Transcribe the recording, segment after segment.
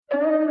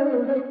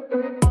This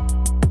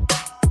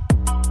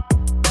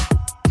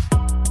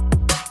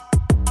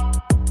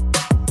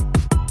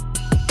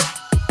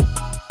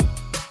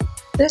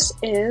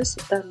is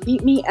the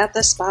Meet Me at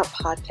the Spot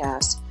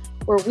podcast,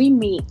 where we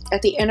meet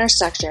at the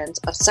intersections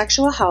of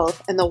sexual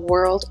health and the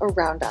world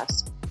around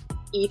us.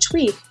 Each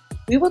week,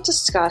 we will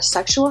discuss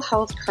sexual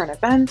health current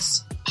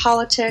events,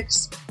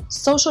 politics,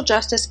 social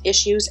justice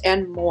issues,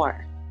 and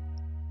more.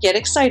 Get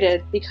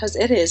excited because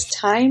it is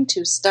time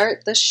to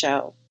start the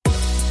show.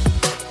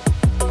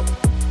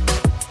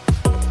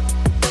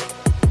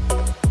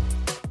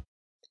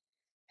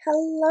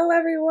 Hello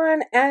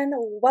everyone and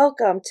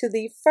welcome to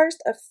the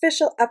first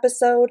official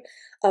episode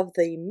of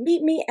the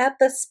Meet Me at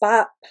the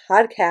Spot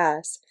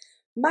podcast.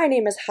 My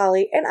name is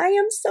Holly and I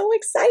am so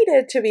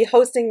excited to be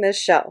hosting this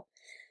show.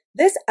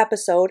 This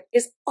episode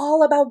is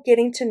all about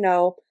getting to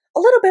know a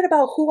little bit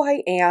about who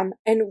I am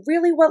and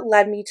really what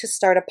led me to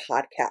start a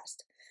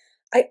podcast.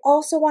 I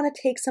also want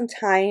to take some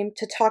time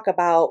to talk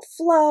about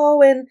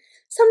flow and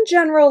some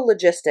general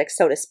logistics,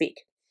 so to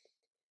speak.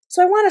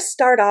 So I want to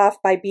start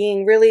off by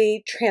being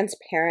really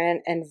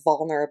transparent and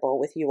vulnerable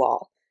with you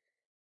all.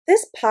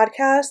 This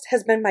podcast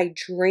has been my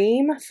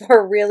dream for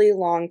a really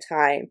long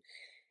time.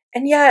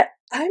 And yet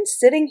I'm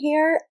sitting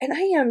here and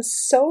I am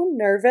so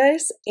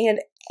nervous and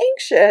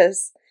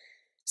anxious.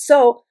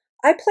 So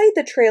I played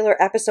the trailer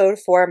episode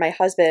for my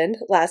husband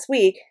last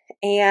week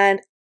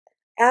and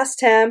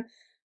asked him,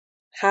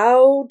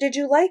 how did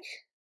you like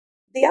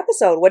the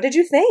episode? What did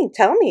you think?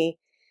 Tell me.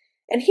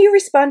 And he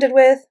responded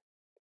with,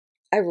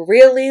 I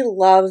really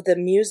love the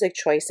music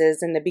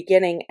choices in the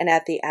beginning and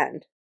at the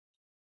end.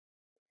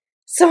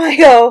 So I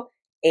go,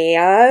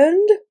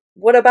 and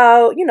what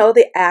about,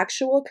 the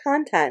actual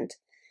content?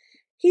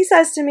 He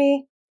says to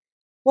me,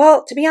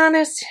 well, to be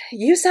honest,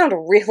 you sound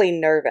really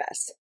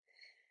nervous.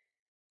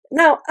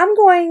 Now, I'm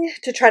going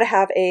to try to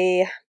have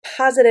a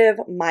positive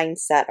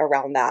mindset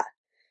around that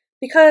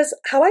because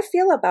how I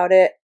feel about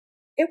it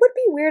would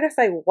be weird if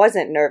I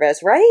wasn't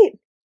nervous, right?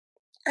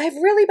 I've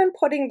really been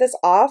putting this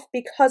off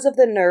because of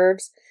the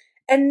nerves,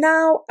 and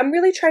now I'm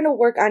really trying to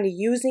work on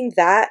using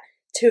that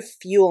to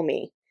fuel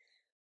me.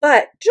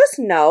 But just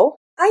know,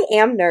 I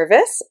am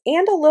nervous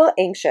and a little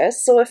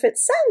anxious, so if it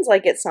sounds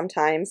like it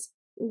sometimes,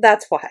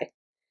 that's why.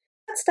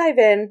 Let's dive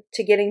in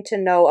to getting to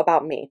know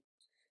about me.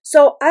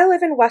 So I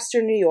live in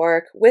Western New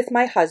York with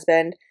my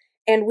husband,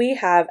 and we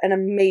have an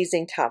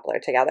amazing toddler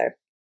together.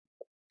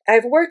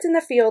 I've worked in the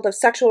field of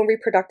sexual and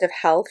reproductive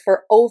health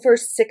for over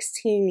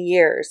 16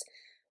 years,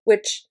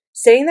 which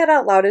saying that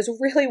out loud is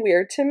really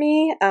weird to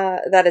me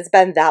that it's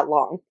been that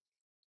long.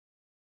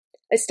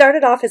 I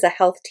started off as a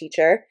health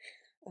teacher.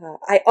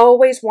 I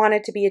always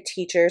wanted to be a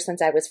teacher since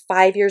I was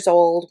 5 years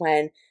old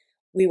when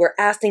we were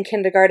asked in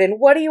kindergarten,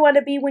 what do you want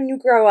to be when you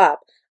grow up?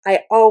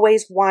 I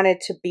always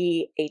wanted to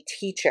be a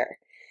teacher.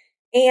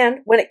 And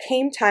when it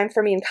came time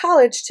for me in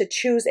college to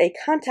choose a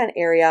content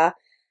area,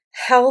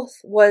 health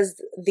was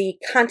the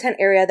content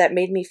area that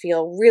made me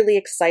feel really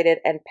excited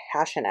and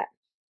passionate.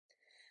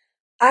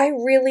 I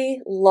really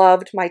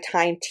loved my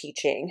time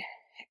teaching,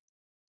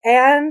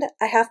 and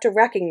I have to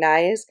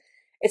recognize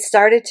it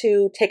started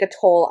to take a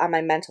toll on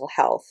my mental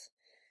health.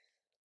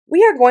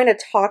 We are going to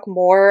talk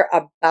more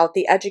about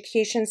the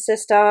education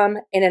system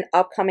in an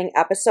upcoming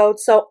episode,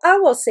 so I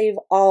will save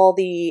all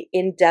the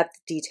in-depth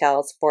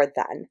details for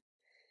then.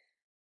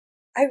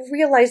 I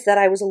realized that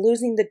I was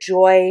losing the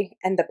joy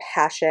and the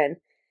passion,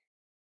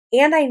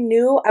 and I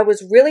knew I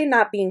was really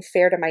not being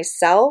fair to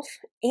myself,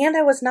 and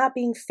I was not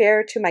being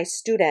fair to my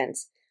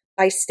students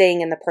by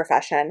staying in the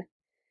profession.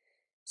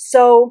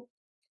 So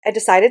I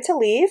decided to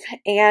leave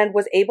and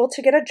was able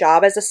to get a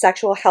job as a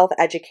sexual health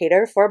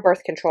educator for a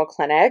birth control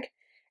clinic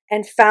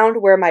and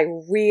found where my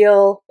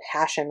real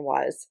passion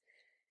was.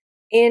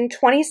 In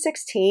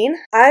 2016,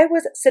 I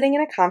was sitting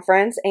in a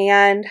conference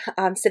and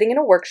sitting in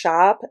a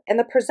workshop, and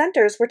the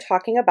presenters were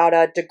talking about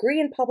a degree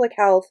in public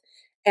health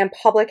and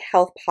public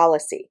health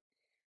policy.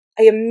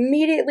 I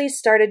immediately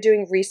started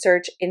doing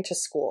research into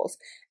schools.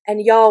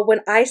 And y'all, when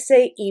I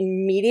say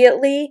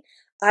immediately,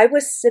 I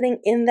was sitting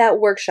in that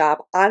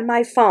workshop on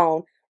my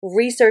phone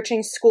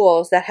researching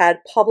schools that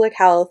had public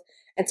health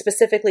and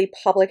specifically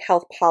public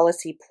health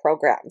policy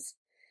programs.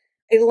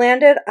 I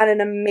landed on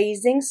an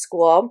amazing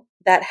school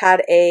that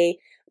had a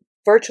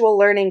virtual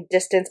learning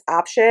distance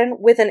option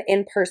with an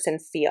in-person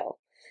feel.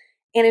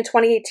 And in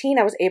 2018,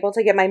 I was able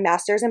to get my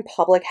master's in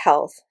public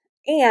health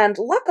and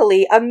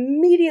luckily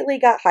immediately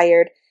got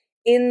hired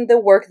in the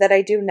work that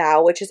I do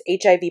now, which is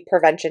HIV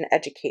prevention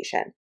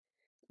education.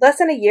 Less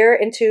than a year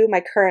into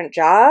my current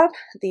job,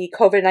 the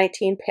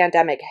COVID-19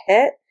 pandemic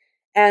hit,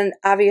 and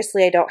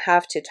obviously I don't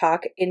have to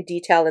talk in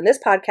detail in this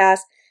podcast.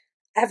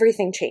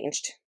 Everything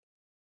changed.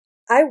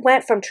 I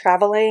went from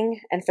traveling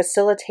and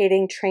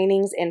facilitating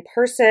trainings in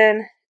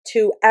person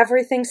to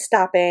everything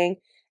stopping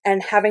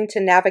and having to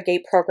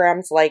navigate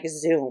programs like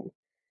Zoom.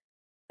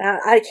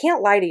 I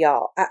can't lie to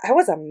y'all, I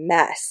was a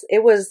mess.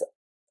 It was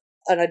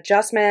an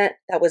adjustment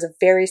that was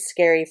very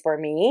scary for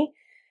me,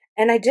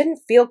 and I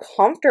didn't feel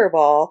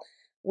comfortable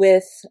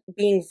with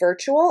being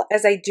virtual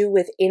as I do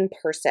with in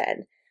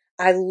person.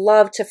 I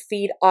love to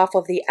feed off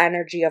of the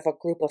energy of a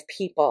group of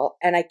people,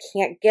 and I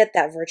can't get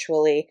that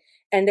virtually.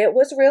 And it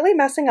was really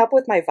messing up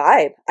with my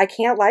vibe. I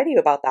can't lie to you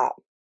about that.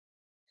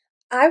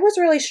 I was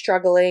really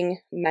struggling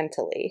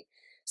mentally.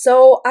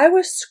 So I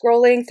was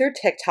scrolling through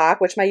TikTok,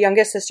 which my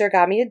youngest sister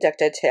got me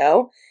addicted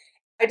to.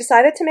 I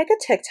decided to make a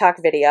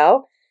TikTok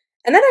video,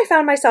 and then I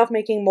found myself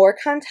making more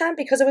content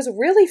because it was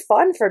really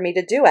fun for me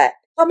to do it.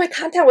 But my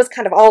content was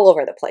kind of all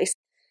over the place.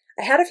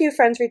 I had a few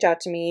friends reach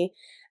out to me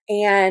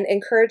and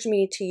encourage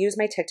me to use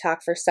my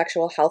TikTok for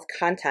sexual health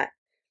content.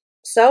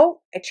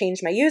 So I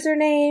changed my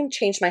username,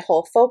 changed my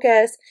whole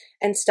focus,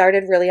 and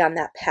started really on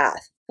that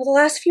path. For the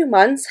last few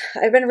months,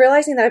 I've been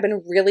realizing that I've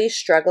been really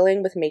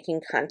struggling with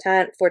making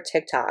content for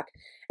TikTok,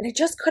 and I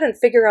just couldn't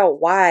figure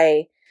out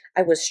why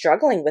I was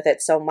struggling with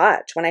it so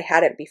much when I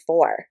hadn't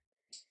before.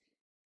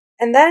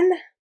 And then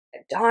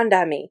it dawned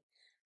on me,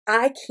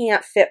 I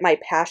can't fit my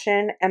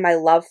passion and my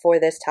love for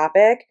this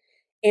topic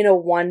in a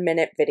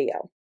 1-minute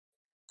video.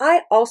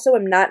 I also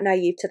am not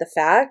naive to the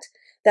fact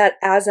that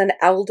as an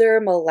elder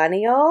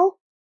millennial,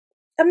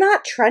 I'm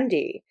not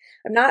trendy.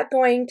 I'm not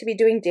going to be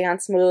doing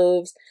dance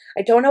moves.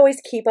 I don't always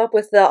keep up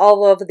with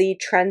all of the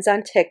trends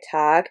on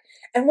TikTok.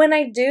 And when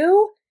I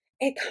do,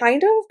 it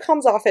kind of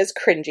comes off as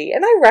cringy,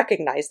 and I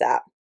recognize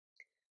that.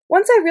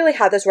 Once I really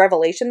had this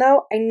revelation,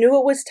 though, I knew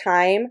it was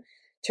time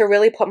to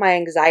really put my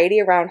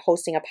anxiety around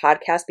hosting a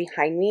podcast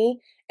behind me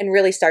and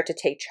really start to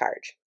take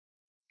charge.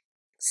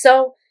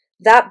 So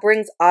that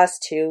brings us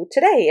to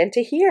today and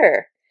to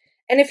here.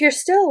 And if you're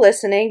still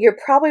listening, you're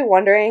probably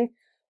wondering,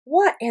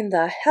 what in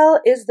the hell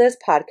is this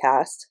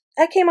podcast?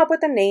 I came up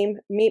with the name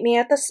Meet Me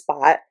at the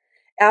Spot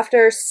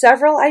after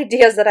several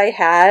ideas that I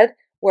had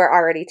were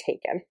already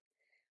taken.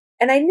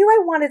 And I knew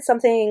I wanted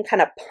something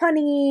kind of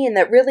punny and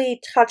that really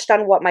touched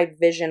on what my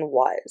vision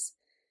was.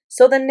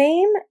 So the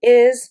name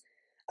is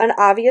an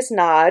obvious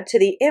nod to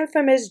the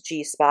infamous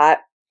G-spot,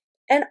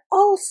 and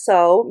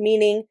also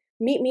meaning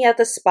meet me at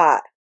the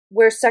spot,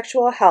 where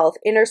sexual health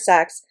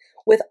intersects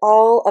with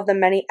all of the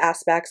many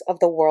aspects of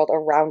the world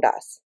around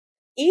us.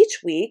 Each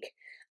week,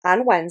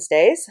 on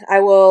Wednesdays, I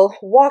will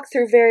walk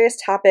through various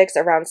topics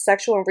around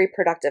sexual and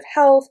reproductive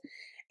health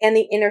and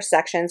the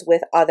intersections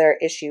with other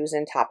issues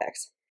and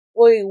topics.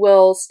 We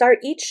will start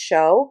each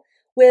show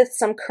with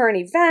some current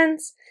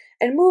events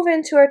and move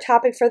into our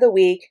topic for the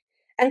week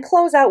and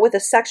close out with a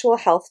sexual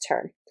health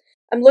term.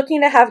 I'm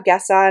looking to have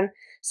guests on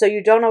so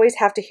you don't always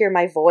have to hear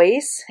my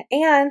voice,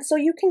 and so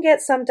you can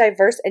get some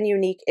diverse and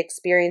unique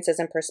experiences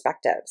and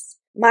perspectives.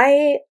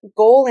 My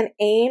goal and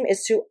aim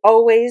is to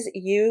always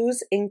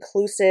use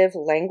inclusive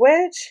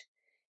language,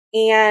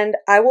 and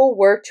I will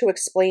work to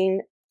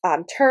explain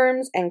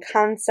terms and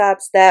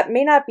concepts that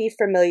may not be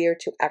familiar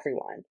to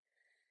everyone.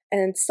 And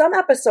in some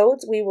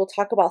episodes, we will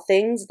talk about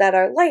things that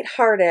are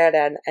lighthearted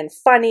and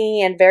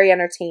funny and very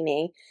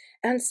entertaining.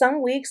 And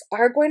some weeks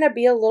are going to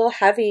be a little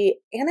heavy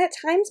and at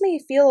times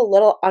may feel a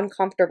little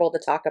uncomfortable to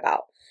talk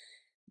about.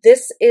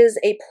 This is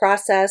a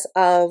process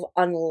of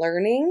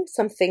unlearning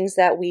some things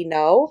that we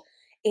know.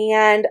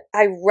 And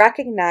I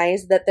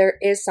recognize that there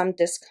is some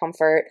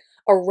discomfort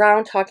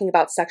around talking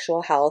about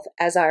sexual health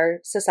as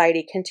our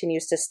society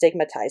continues to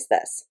stigmatize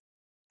this.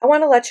 I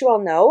want to let you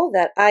all know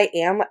that I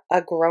am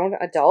a grown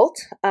adult,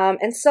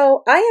 and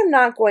so I am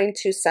not going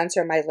to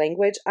censor my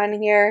language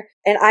on here,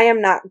 and I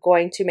am not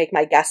going to make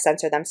my guests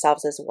censor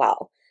themselves as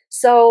well.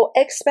 So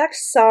expect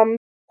some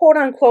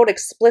quote-unquote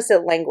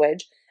explicit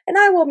language, and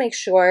I will make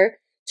sure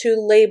to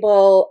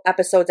label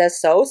episodes as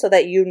so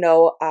that you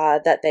know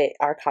that they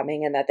are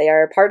coming and that they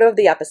are a part of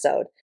the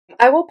episode.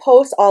 I will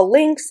post all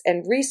links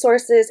and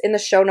resources in the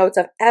show notes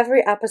of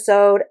every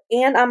episode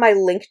and on my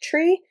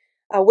Linktree,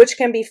 which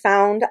can be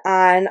found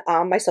on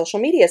my social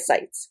media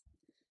sites.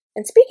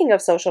 And speaking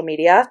of social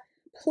media,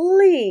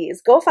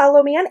 please go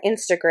follow me on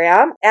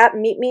Instagram at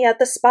Meet Me at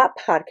the Spot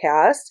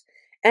Podcast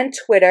and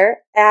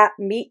Twitter at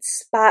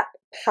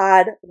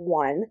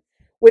MeetSpotPod1,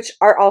 which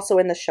are also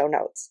in the show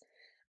notes.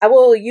 I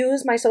will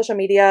use my social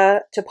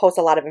media to post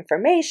a lot of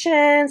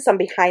information, some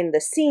behind the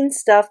scenes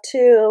stuff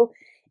too,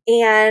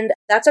 and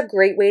that's a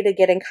great way to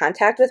get in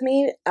contact with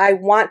me. I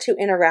want to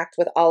interact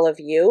with all of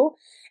you.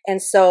 And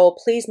so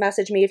please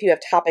message me if you have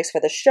topics for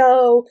the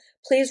show.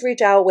 Please reach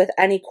out with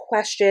any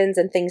questions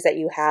and things that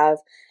you have,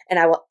 and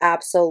I will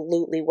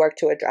absolutely work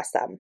to address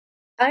them.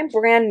 I'm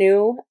brand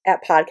new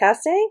at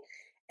podcasting,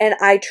 and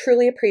I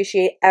truly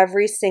appreciate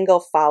every single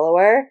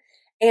follower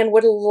and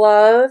would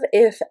love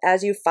if,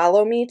 as you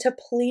follow me, to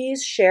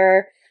please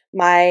share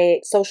my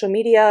social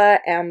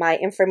media and my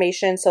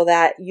information so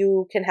that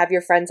you can have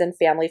your friends and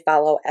family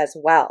follow as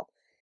well.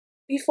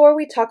 Before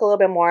we talk a little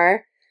bit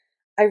more,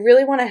 I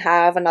really want to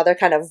have another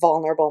kind of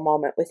vulnerable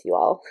moment with you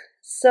all.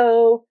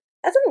 So,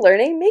 as I'm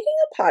learning, making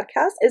a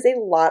podcast is a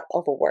lot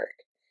of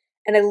work,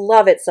 and I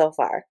love it so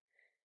far.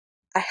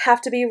 I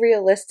have to be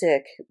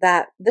realistic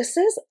that this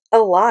is a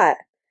lot.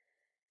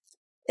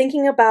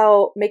 Thinking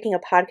about making a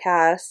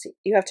podcast,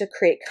 you have to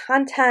create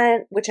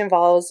content, which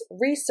involves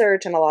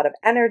research and a lot of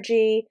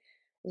energy,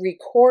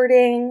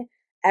 recording,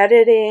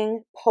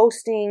 editing,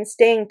 posting,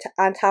 staying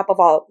on top of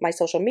all my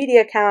social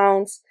media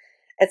accounts,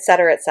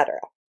 etc., etc.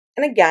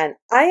 And again,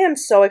 I am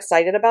so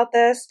excited about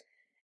this,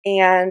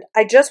 and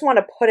I just want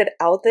to put it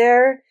out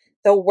there,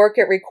 the work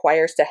it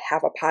requires to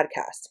have a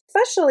podcast,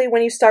 especially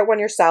when you start one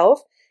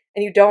yourself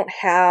and you don't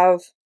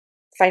have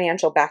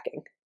financial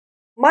backing.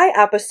 My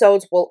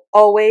episodes will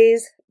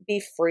always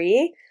be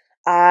free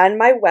on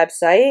my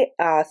website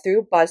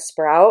through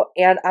Buzzsprout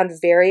and on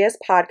various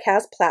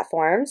podcast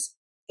platforms.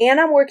 And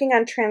I'm working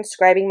on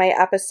transcribing my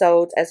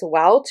episodes as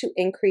well to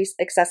increase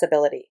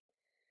accessibility.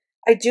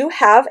 I do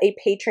have a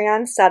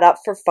Patreon set up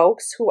for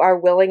folks who are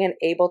willing and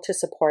able to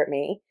support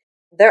me.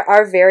 There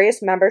are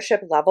various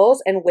membership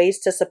levels and ways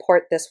to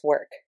support this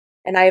work.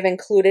 And I have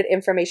included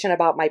information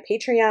about my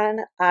Patreon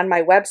on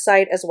my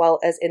website as well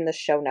as in the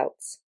show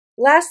notes.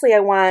 Lastly, I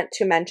want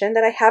to mention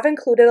that I have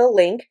included a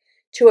link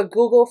to a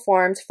Google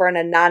Forms for an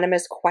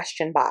anonymous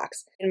question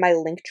box in my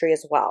link tree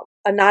as well.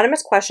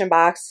 Anonymous question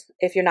box,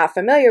 if you're not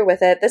familiar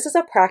with it, this is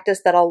a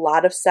practice that a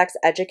lot of sex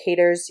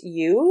educators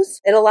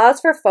use. It allows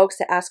for folks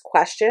to ask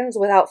questions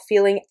without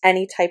feeling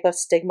any type of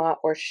stigma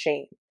or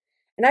shame.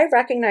 And I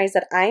recognize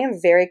that I am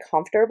very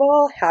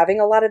comfortable having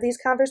a lot of these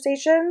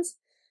conversations,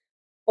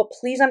 but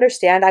please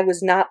understand I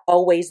was not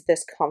always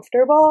this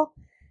comfortable.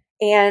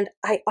 And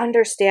I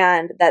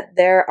understand that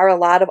there are a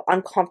lot of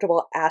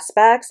uncomfortable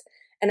aspects.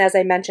 And as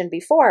I mentioned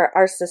before,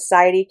 our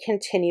society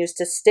continues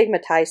to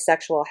stigmatize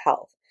sexual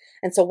health.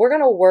 And so we're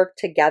going to work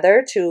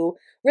together to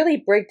really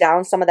break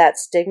down some of that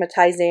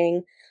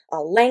stigmatizing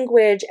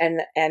language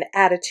and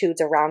attitudes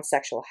around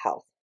sexual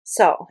health.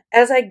 So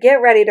as I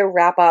get ready to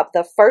wrap up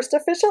the first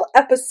official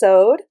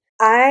episode,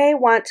 I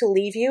want to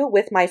leave you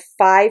with my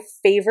 5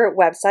 favorite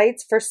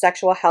websites for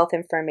sexual health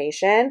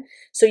information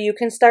so you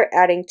can start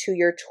adding to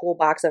your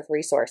toolbox of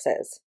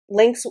resources.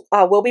 Links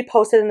will be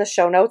posted in the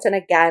show notes, and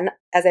again,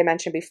 as I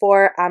mentioned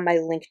before, on my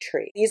link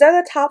tree. These are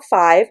the top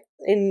 5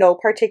 in no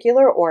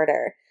particular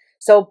order.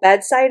 So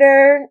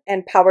Bedsider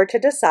and Power to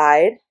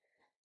Decide,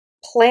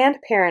 Planned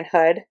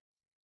Parenthood,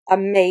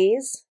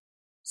 Amaze,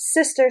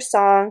 Sister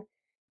Song,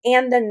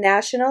 and the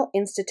National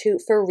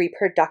Institute for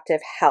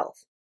Reproductive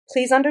Health.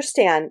 Please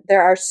understand,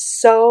 there are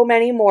so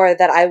many more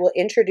that I will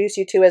introduce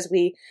you to as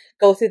we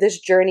go through this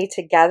journey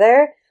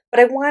together, but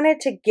I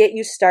wanted to get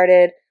you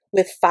started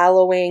with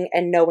following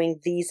and knowing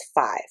these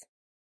 5.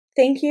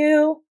 Thank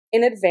you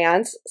in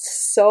advance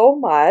so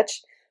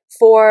much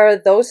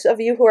for those of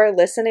you who are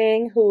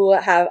listening who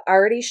have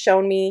already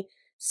shown me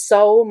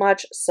so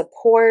much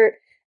support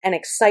and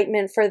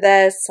excitement for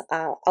this.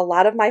 A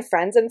lot of my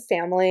friends and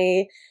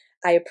family,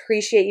 I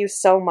appreciate you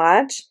so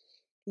much.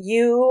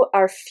 You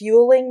are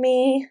fueling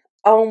me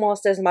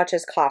almost as much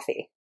as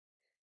coffee.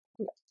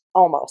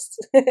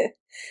 Almost.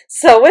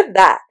 So with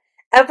that,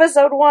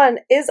 episode 1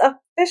 is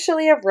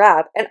officially a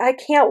wrap, and I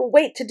can't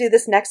wait to do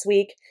this next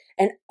week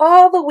and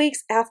all the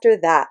weeks after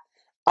that.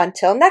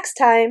 Until next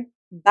time,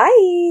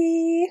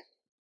 bye!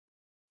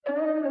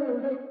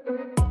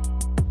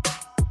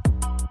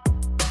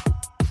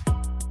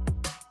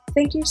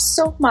 Thank you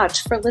so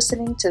much for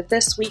listening to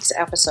this week's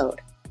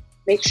episode.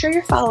 Make sure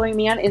you're following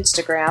me on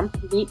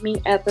Instagram, Meet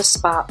Me at the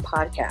Spot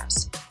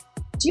Podcast.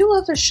 Do you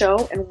love the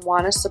show and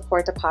want to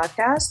support the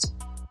podcast?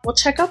 Well,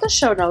 check out the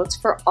show notes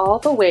for all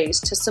the ways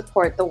to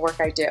support the work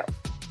I do.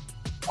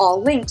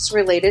 All links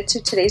related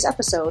to today's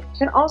episode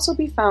can also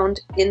be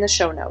found in the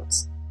show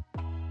notes.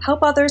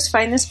 Help others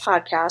find this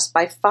podcast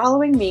by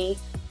following me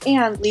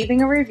and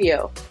leaving a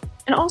review,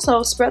 and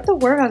also spread the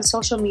word on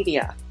social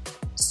media.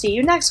 See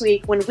you next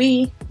week when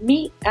we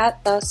meet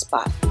at the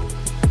spot.